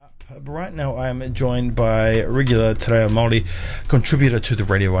But right now I am joined by regular Te Reo Māori contributor to the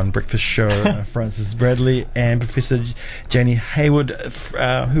Radio 1 Breakfast Show, Francis Bradley, and Professor Janie Hayward,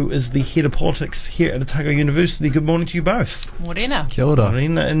 who is the head of politics here at Otago University. Good morning to you both. Morena. Kia ora.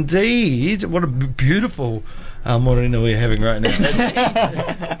 Morena, indeed. What a beautiful morena we're having right now.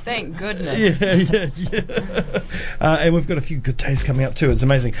 Thank goodness. Yeah. And we've got a few good days coming up too. It's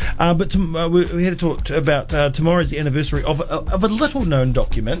amazing. But we had to talk about tomorrow's the anniversary of a little-known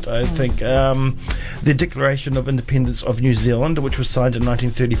document, I think, the Declaration of Independence of New Zealand, which was signed in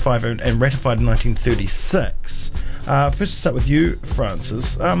 1935 and ratified in 1936. First, to start with you,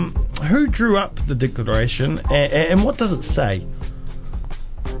 Francis. Who drew up the Declaration, and what does it say?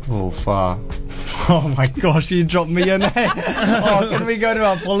 Oh, far. Oh my gosh, you dropped me in there. Oh, can we go to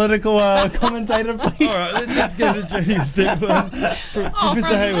our political commentator, please? All right, let's go to Janie with that one. Francis,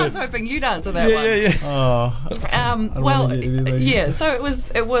 I was hoping you'd answer that one. Yeah. So it was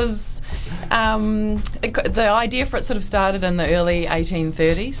the idea for it sort of started in the early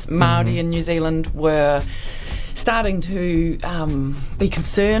 1830s. Māori in New Zealand were starting to be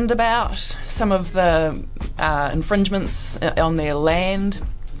concerned about some of the infringements on their land,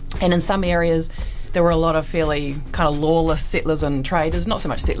 and in some areas there were a lot of fairly kind of lawless settlers and traders, not so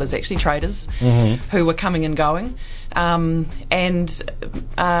much settlers actually, traders, who were coming and going, and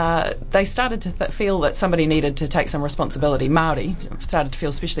they started to feel that somebody needed to take some responsibility. Māori started to feel,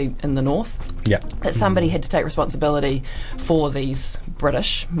 especially in the north, that somebody had to take responsibility for these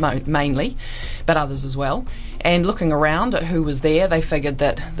British mainly, but others as well. And looking around at who was there, they figured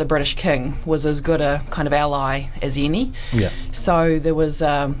that the British king was as good a kind of ally as any. So there was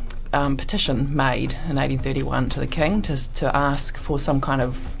a petition made in 1831 to the king to ask for some kind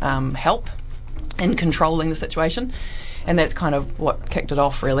of help in controlling the situation. And that's kind of what kicked it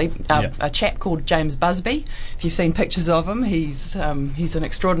off, really. A chap called James Busby. If you've seen pictures of him, he's an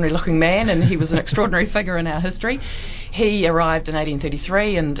extraordinary-looking man, and he was an extraordinary figure in our history. He arrived in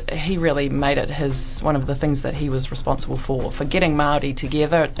 1833, and he really made it one of the things that he was responsible for getting Māori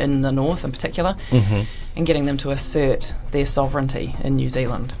together in the north, in particular, and getting them to assert their sovereignty in New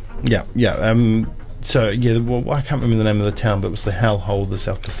Zealand. Well, I can't remember the name of the town, but it was the hellhole of the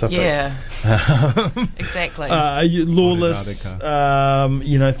South Pacific. Yeah, exactly. Lawless,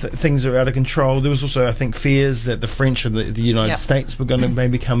 things are out of control. There was also, I think, fears that the French and the United States were going to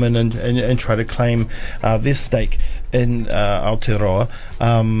maybe come in and try to claim their stake in Aotearoa.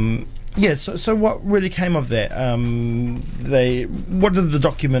 So what really came of that? What did the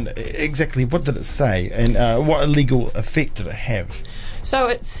document exactly? What did it say, and what legal effect did it have? So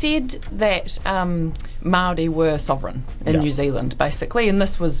it said that Māori were sovereign in New Zealand, basically, and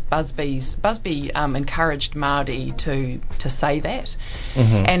this was Busby's. Busby encouraged Māori to say that,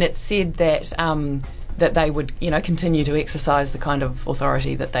 and it said that that they would, continue to exercise the kind of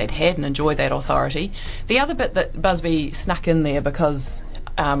authority that they'd had and enjoy that authority. The other bit that Busby snuck in there, because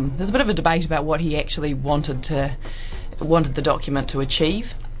there's a bit of a debate about what he actually wanted the document to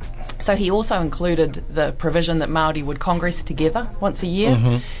achieve. So he also included the provision that Māori would congress together once a year,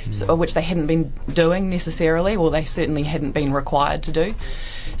 which they hadn't been doing necessarily, or they certainly hadn't been required to do.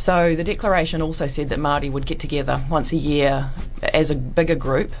 So the declaration also said that Māori would get together once a year as a bigger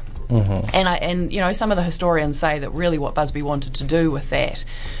group. And some of the historians say that really what Busby wanted to do with that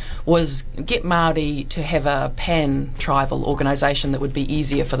was get Māori to have a pan-tribal organisation that would be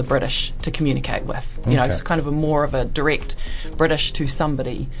easier for the British to communicate with. It's kind of more of a direct British to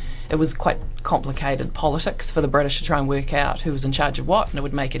somebody. It was quite complicated politics for the British to try and work out who was in charge of what, and it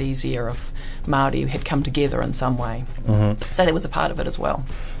would make it easier if Māori had come together in some way. So that was a part of it as well.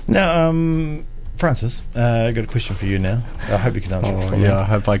 Now, Francis, I've got a question for you now. I hope you can answer it for me. I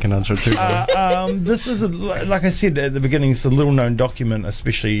hope I can answer it too. This is, like I said at the beginning, it's a little-known document,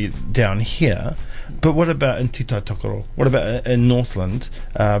 especially down here. But what about in Te Tai Tokoro? What about in Northland?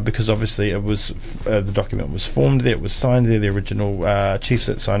 Because obviously it was the document was formed there, it was signed there. The original chiefs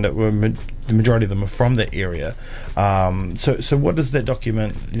that signed it were the majority of them are from that area. So what does that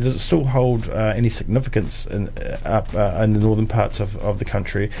document? Does it still hold any significance in the northern parts of the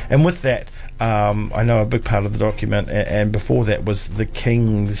country? And with that, I know a big part of the document, and before that was the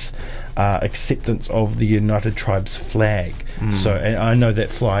King's acceptance of the United Tribes flag. So, and I know that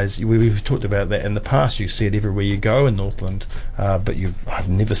flies. We've talked about that in the past. You see it everywhere you go in Northland, but I've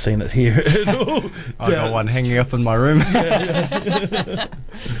never seen it here at all. I got one hanging up in my room.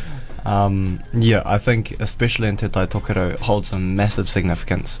 I think especially in Te Tai Tokoro it holds a massive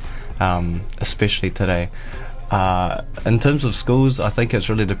significance, especially today. In terms of schools, I think it's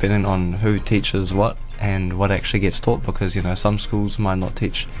really dependent on who teaches what and what actually gets taught, because some schools might not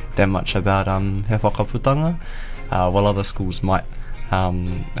teach that much about he whakaputanga, while other schools might.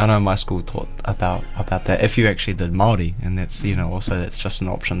 I know my school taught about that. If you actually did Māori, and that's also that's just an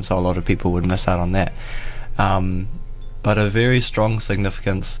option, so a lot of people would miss out on that. But a very strong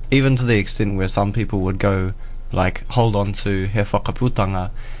significance, even to the extent where some people would go like hold on to he whakaputanga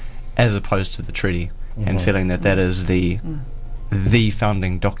as opposed to the treaty, and feeling that is the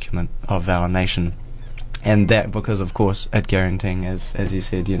founding document of our nation, and that because of course it guaranteeing, as you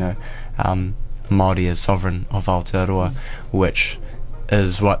said, Māori is sovereign of Aotearoa, which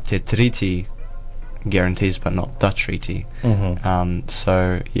is what Te Tiriti guarantees, but not the treaty.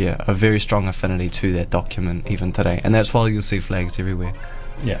 So yeah, a very strong affinity to that document even today, and that's why you'll see flags everywhere.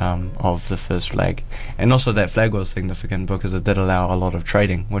 Of the first flag, and also that flag was significant because it did allow a lot of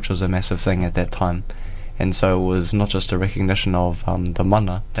trading, which was a massive thing at that time, and so it was not just a recognition of the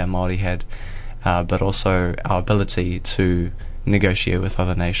mana that Māori had, but also our ability to negotiate with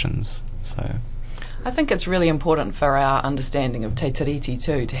other nations. So I think it's really important for our understanding of Te Tiriti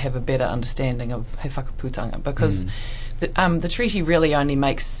too to have a better understanding of he whakaputanga, because the treaty really only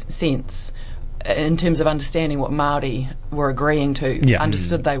makes sense in terms of understanding what Māori were agreeing to,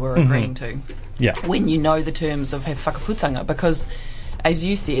 understood they were agreeing to, when you know the terms of he whakaputanga, because as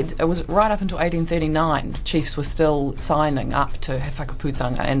you said, it was right up until 1839 chiefs were still signing up to he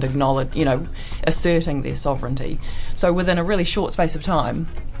whakaputanga and asserting their sovereignty. So within a really short space of time,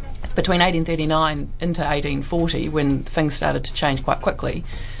 between 1839 into 1840, when things started to change quite quickly,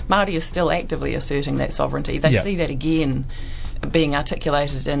 Māori is still actively asserting that sovereignty. They see that again being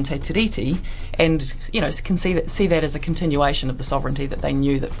articulated in Te Tiriti, and can see that as a continuation of the sovereignty that they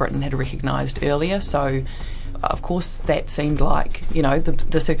knew that Britain had recognised earlier. So of course that seemed like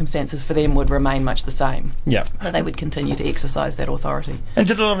the circumstances for them would remain much the same, that they would continue to exercise that authority. And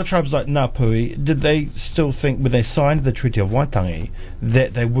did a lot of tribes like Ngāpuhi, did they still think when they signed the Treaty of Waitangi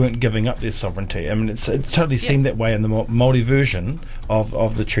that they weren't giving up their sovereignty? I mean, it totally seemed that way in the Māori version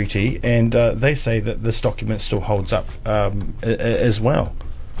of the treaty, and they say that this document still holds up as well.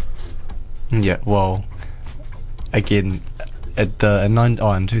 Yeah, well, again, in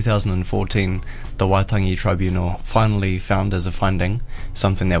 2014, the Waitangi Tribunal finally found as a finding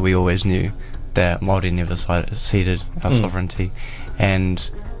something that we always knew, that Māori never ceded our sovereignty,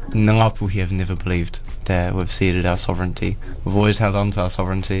 and Ngāpuhi have never believed that we've ceded our sovereignty. We've always held on to our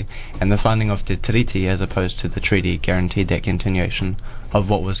sovereignty, and the signing of Te Tiriti as opposed to the treaty guaranteed that continuation of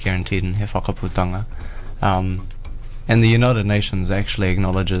what was guaranteed in he whakaputanga. And the United Nations actually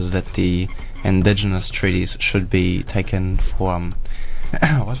acknowledges that the indigenous treaties should be taken for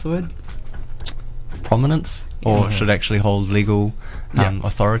what's the word? Prominence, or should actually hold legal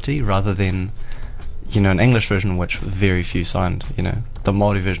authority, rather than an English version which very few signed. The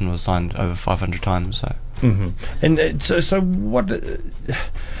Māori version was signed over 500 times. So. And so what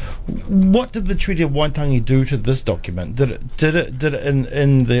did the Treaty of Waitangi do to this document? Did it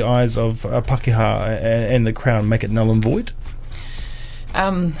in the eyes of Pākehā and the Crown make it null and void? I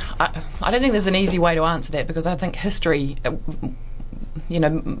don't think there's an easy way to answer that, because I think history,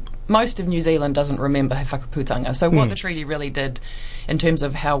 most of New Zealand doesn't remember he whakaputanga. So what the treaty really did in terms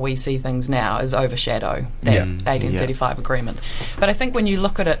of how we see things now is overshadow that 1835 agreement. But I think when you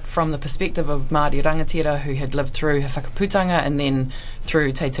look at it from the perspective of Māori rangatira who had lived through he whakaputanga and then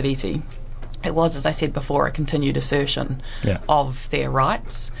through Te Tiriti, it was, as I said before, a continued assertion of their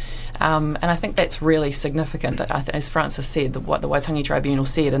rights. And I think that's really significant. As Francis said, what the Waitangi Tribunal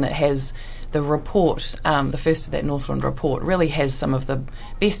said, and it has the report, the first of that Northland report, really has some of the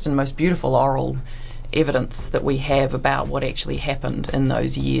best and most beautiful oral evidence that we have about what actually happened in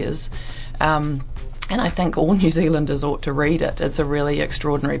those years. And I think all New Zealanders ought to read it. It's a really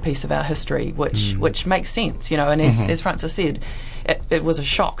extraordinary piece of our history, which makes sense, and as Francis said, it was a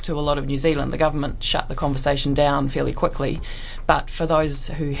shock to a lot of New Zealand. The government shut the conversation down fairly quickly, but for those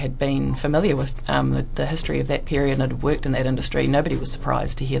who had been familiar with the history of that period and had worked in that industry, nobody was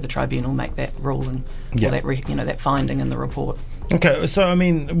surprised to hear the tribunal make that ruling, or that finding in the report. Okay, so I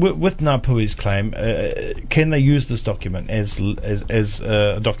mean, with Ngāpuhi's claim, can they use this document as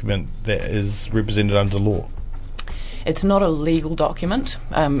a document that is represented under law? It's not a legal document,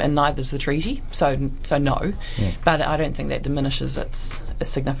 and neither is the treaty, so no. But I don't think that diminishes its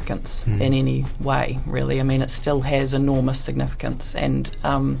significance in any way, really. I mean, it still has enormous significance, and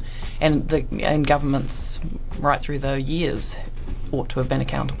governments right through the years ought to have been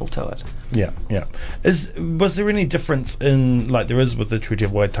accountable to it. Was there any difference in, like there is with the Treaty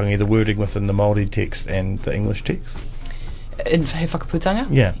of Waitangi, the wording within the Māori text and the English text? In he whakaputanga?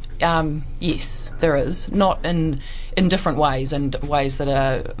 Yes, there is. Not in different ways, and ways that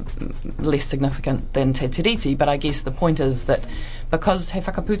are less significant than Te Tiriti, but I guess the point is that because He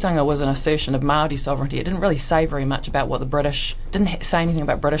Whakaputanga was an assertion of Māori sovereignty, it didn't really say very much about what the British, didn't say anything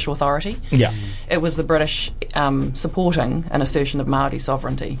about British authority. Yeah. It was the British supporting an assertion of Māori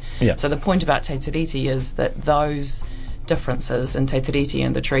sovereignty. Yeah. So the point about Te Tiriti is that those differences in Te Tiriti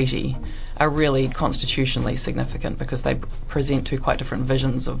and the treaty are really constitutionally significant because they present two quite different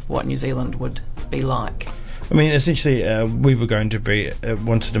visions of what New Zealand would be like. I mean, essentially, we were going to be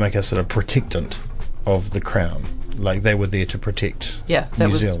wanted to make us sort of protectant of the Crown. Like, they were there to protect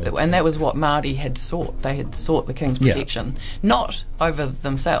New Zealand. And that was what Māori had sought. They had sought the King's protection, not over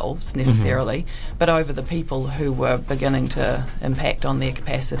themselves necessarily, but over the people who were beginning to impact on their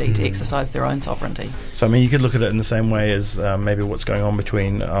capacity to exercise their own sovereignty. So, I mean, you could look at it in the same way as maybe what's going on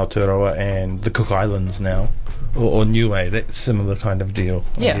between Aotearoa and the Cook Islands now, or Niue, that similar kind of deal,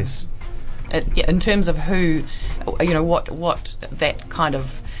 I guess. In terms of who, what that kind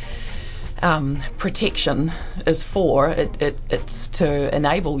of protection is for, it's to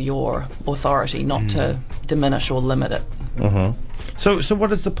enable your authority, not to diminish or limit it. Mm-hmm. So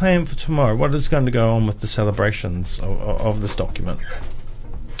what is the plan for tomorrow? What is going to go on with the celebrations of this document?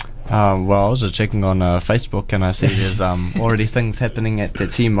 Well, I was just checking on Facebook, and I see there's already things happening at Te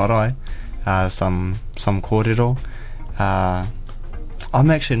Tii Marae, some kōrero. I'm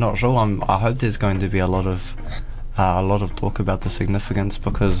actually not sure. I hope there's going to be a lot of talk about the significance,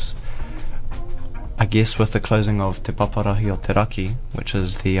 because I guess with the closing of Te Paparahi o Te Raki, which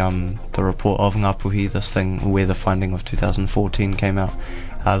is the report of Ngāpuhi, this thing where the finding of 2014 came out,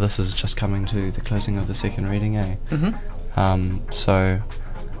 this is just coming to the closing of the second reading, Mm-hmm. So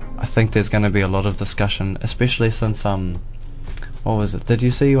I think there's going to be a lot of discussion, especially since what was it? Did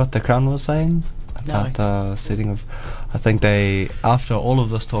you see what the Crown was saying about the setting of? I think they, after all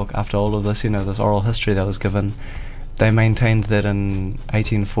of this talk, after all of this, this oral history that was given, they maintained that in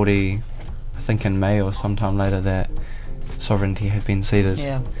 1840. I think in May or sometime later, that sovereignty had been ceded.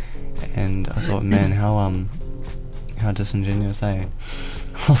 Yeah. And I thought, man, how disingenuous, eh?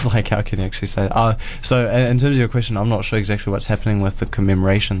 I was like, how can you actually say that? So in terms of your question, I'm not sure exactly what's happening with the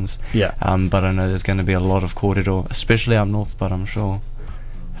commemorations. Yeah. But I know there's going to be a lot of kōrero, especially up north, but I'm sure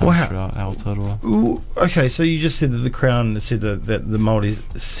throughout Aotearoa. Okay, so you just said that the Crown said that the Māori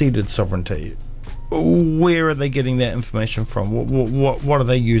ceded sovereignty. Where are they getting that information from? What are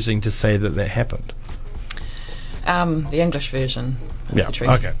they using to say that happened? The English version of the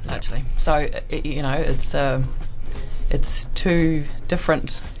treaty, okay. largely. So, it's two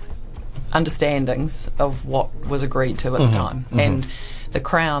different understandings of what was agreed to at the time. Mm-hmm. And the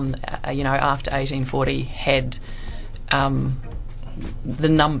Crown, after 1840 had the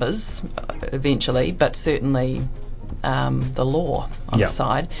numbers eventually, but certainly the law on the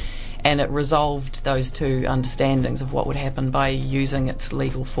side. And it resolved those two understandings of what would happen by using its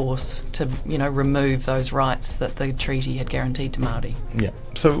legal force to, remove those rights that the treaty had guaranteed to Māori. Yeah.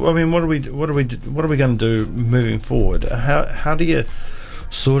 So, I mean, what are we going to do moving forward? How do you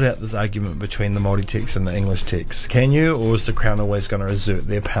sort out this argument between the Māori text and the English text? Can you, or is the Crown always going to assert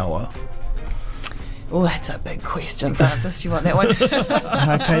their power? Well, that's a big question, Francis. You want that one?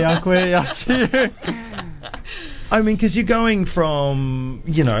 Okay, up to you. I mean, because you're going from,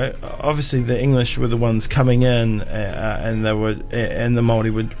 obviously the English were the ones coming in, and the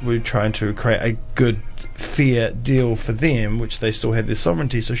Māori were trying to create a good, fair deal for them, which they still had their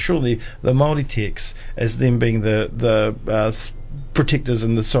sovereignty. So surely the Māori text, as them being the protectors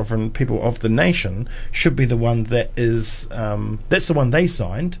and the sovereign people of the nation, should be the one that is that's the one they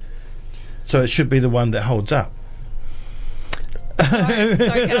signed. So it should be the one that holds up. So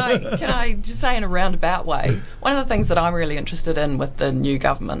can I just say in a roundabout way, one of the things that I'm really interested in with the new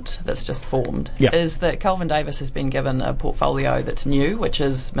government that's just formed is that Kelvin Davis has been given a portfolio that's new, which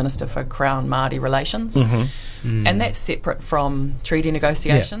is Minister for Crown Māori Relations, and that's separate from treaty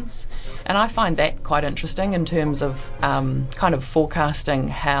negotiations. And I find that quite interesting in terms of kind of forecasting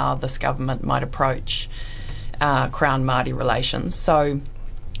how this government might approach Crown Māori relations. So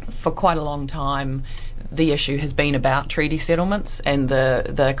for quite a long time, the issue has been about treaty settlements, and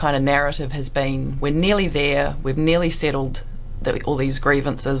the kind of narrative has been, we're nearly there, we've nearly settled all these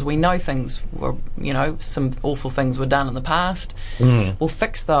grievances, we know things were, some awful things were done in the past, we'll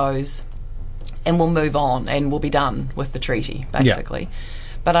fix those and we'll move on and we'll be done with the treaty, basically.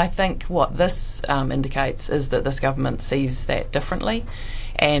 But I think what this indicates is that this government sees that differently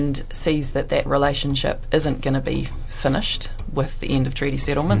and sees that relationship isn't going to be finished with the end of treaty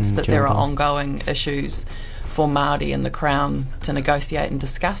settlements, that there are ongoing issues for Māori and the Crown to negotiate and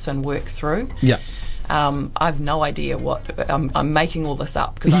discuss and work through. I've no idea what I'm making all this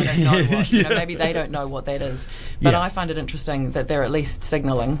up because I don't know what maybe they don't know what that is, but I find it interesting that they're at least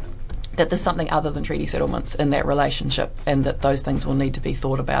signalling that there's something other than treaty settlements in that relationship, and that those things will need to be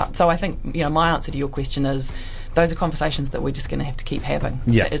thought about. So I think, my answer to your question is those are conversations that we're just going to have to keep having.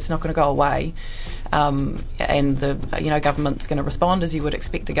 Yeah. It's not going to go away. And the government's going to respond as you would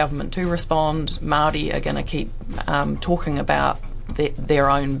expect a government to respond. Māori are going to keep talking about their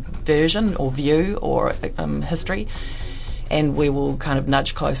own version or view or history, and we will kind of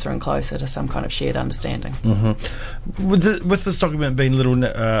nudge closer and closer to some kind of shared understanding. Mm-hmm. With this document being little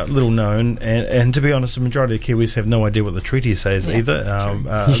known, and to be honest, the majority of Kiwis have no idea what the treaty says either.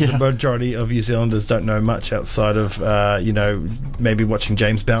 The majority of New Zealanders don't know much outside of, maybe watching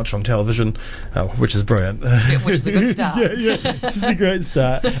James Bouch on television, which is brilliant. Yeah, which is a good start. This is a great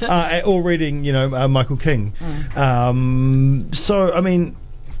start. Or reading, Michael King. So, I mean,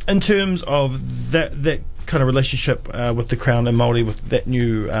 in terms of that kind of relationship with the Crown and Māori, with that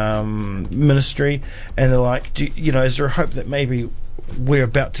new ministry and the like, is there a hope that maybe we're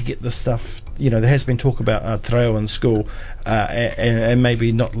about to get this stuff? There has been talk about te reo in school, and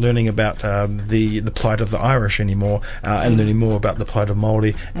maybe not learning about the plight of the Irish anymore, and learning more about the plight of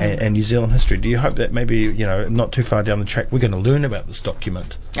Māori and New Zealand history. Do you hope that maybe, not too far down the track, we're going to learn about this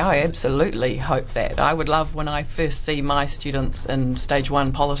document? I absolutely hope that. I would love when I first see my students in Stage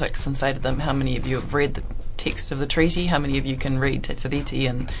 1 politics and say to them, how many of you have read the text of the treaty? How many of you can read Te Tiriti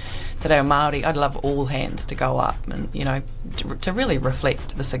and Te Reo Māori? I'd love all hands to go up and, to really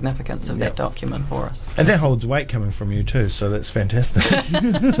reflect the significance of that document for us. And that holds weight coming from you too, so that's fantastic.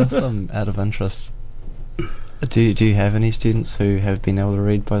 Just out of interest, do you have any students who have been able to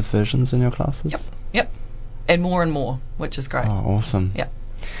read both versions in your classes? Yep. And more, which is great. Oh, awesome. Yep.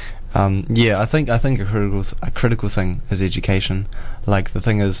 I think a critical thing is education. Like, the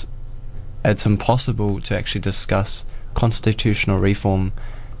thing is, it's impossible to actually discuss constitutional reform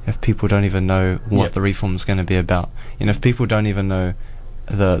if people don't even know what the reform is going to be about. If people don't even know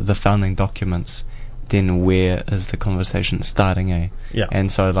the founding documents, then where is the conversation starting, eh? Yeah.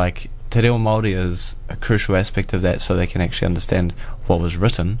 And so, like, Te Reo Māori is a crucial aspect of that, so they can actually understand what was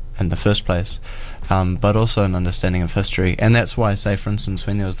written in the first place, but also an understanding of history. And that's why, say, for instance,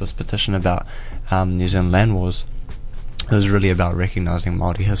 when there was this petition about New Zealand land wars, it was really about recognising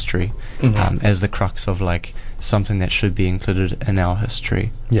Māori history as the crux of, like, something that should be included in our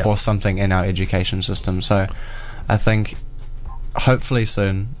history or something in our education system. So I think hopefully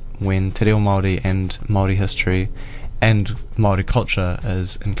soon, when Te Reo Māori and Māori history and Māori culture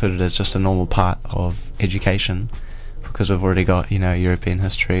is included as just a normal part of education, because we've already got, European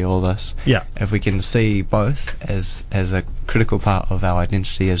history, all this. Yeah. If we can see both as a critical part of our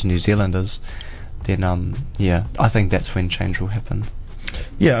identity as New Zealanders, then I think that's when change will happen.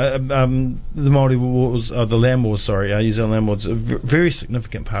 Yeah, the Māori Wars, the Land Wars, New Zealand Land Wars, a very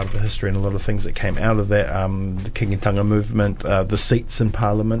significant part of the history, and a lot of things that came out of that, the Kingitanga movement, the seats in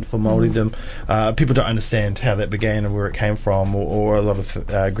Parliament for Māoridom. People don't understand how that began and where it came from, or a lot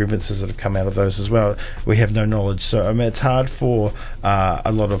of grievances that have come out of those as well. We have no knowledge, so I mean, it's hard for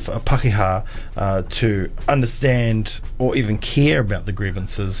a lot of Pakeha to understand or even care about the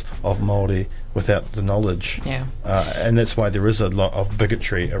grievances of Māori without the knowledge. Yeah. And that's why there is a lot of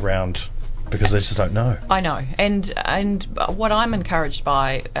bigotry around, because they just don't know. I know. And what I'm encouraged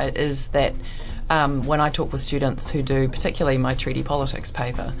by is that when I talk with students who do, particularly my treaty politics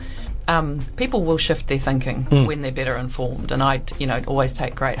paper, people will shift their thinking when they're better informed, and I always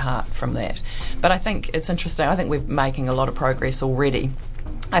take great heart from that. But I think it's interesting. I think we're making a lot of progress already.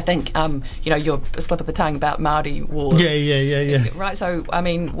 I think, your slip of the tongue about Māori wars. Yeah. Right, so, I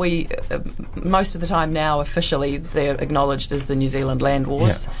mean, we, most of the time now, officially, they're acknowledged as the New Zealand land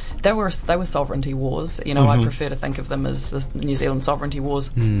wars. Yeah. They were sovereignty wars. I prefer to think of them as the New Zealand sovereignty wars.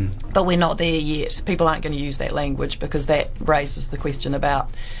 But we're not there yet. People aren't going to use that language because that raises the question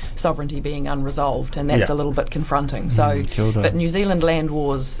about sovereignty being unresolved, and that's a little bit confronting. So, but New Zealand land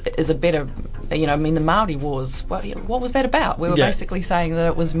wars is a better, the Māori wars, what was that about? We were basically saying that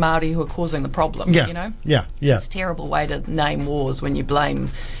it was Māori who were causing the problem, Yeah. It's a terrible way to name wars when you blame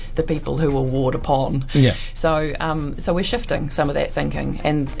the people who were warred upon. Yeah. So we're shifting some of that thinking,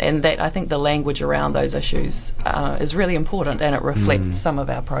 and that I think the language around those issues is really important, and it reflects some of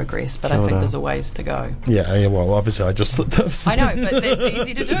our progress. But I think there's a ways to go. Yeah. Well, obviously, I just slipped up. I know, but that's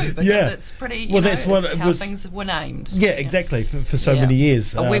easy to do because it's pretty. That's what it was, things were named. Yeah, exactly. For so many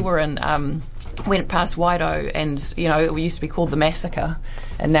years, we were in. Went past Waido, and it used to be called the massacre,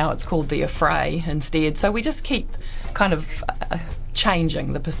 and now it's called the affray instead. So we just keep kind of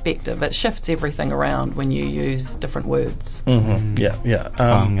changing the perspective. It shifts everything around when you use different words. Yeah.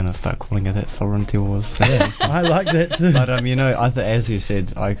 I'm going to start calling it that sovereignty wars. Yeah, I like that too. But as you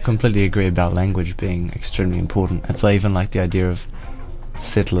said, I completely agree about language being extremely important. It's even like the idea of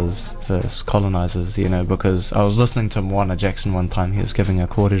settlers versus colonizers, you know, because I was listening to Moana Jackson one time. He was giving a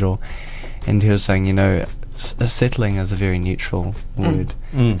kōrero, and he was saying, you know, settling is a very neutral word,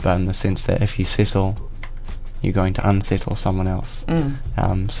 but in the sense that if you settle, you're going to unsettle someone else.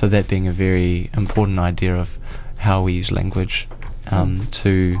 So that being a very important idea of how we use language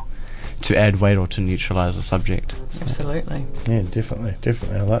to add weight or to neutralise the subject. So. Absolutely. Yeah, definitely.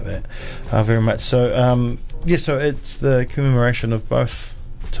 I like that very much. So, so it's the commemoration of both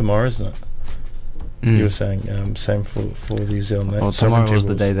tomorrow, isn't it? You were saying same for New Zealand. Well, tomorrow was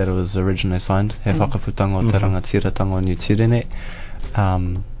the day that it was originally signed. He whakaputanga o te rangatiratanga o New Tirene.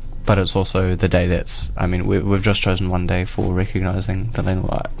 But it's also the day that's, I mean, we've just chosen one day for recognising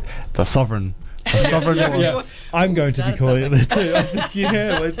the sovereign. Yeah. I'm going to be calling it that too. I think you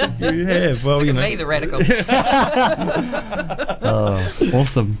have. Well, Look at me, the radical.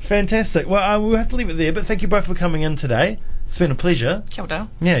 Awesome. Fantastic. Well, we'll have to leave it there, but thank you both for coming in today. It's been a pleasure. Kia ora.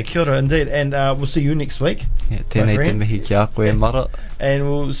 Yeah, kia ora indeed. And we'll see you next week. Yeah, tēnei te mihi ki a koe mara. And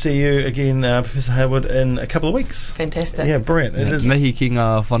we'll see you again, Professor Hayward, in a couple of weeks. Fantastic. Yeah, brilliant. It is. Mihi ki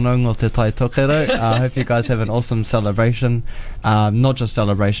ngā whanaunga o te tai tokero. I hope you guys have an awesome celebration. Not just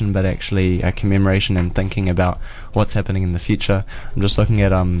celebration, but actually a commemoration and thinking about what's happening in the future. I'm just looking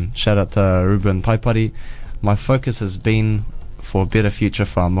at, shout out to Ruben Taipari. My focus has been for a better future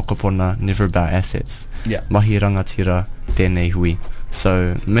for our mokopuna, never about assets. Yeah. Mahi rangatira, tēnei hui.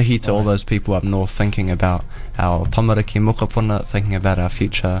 So, mihi to all those people up north thinking about our tamariki mokopuna, thinking about our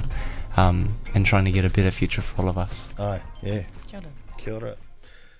future, and trying to get a better future for all of us. Aye, yeah. Kia ora. Kia ora.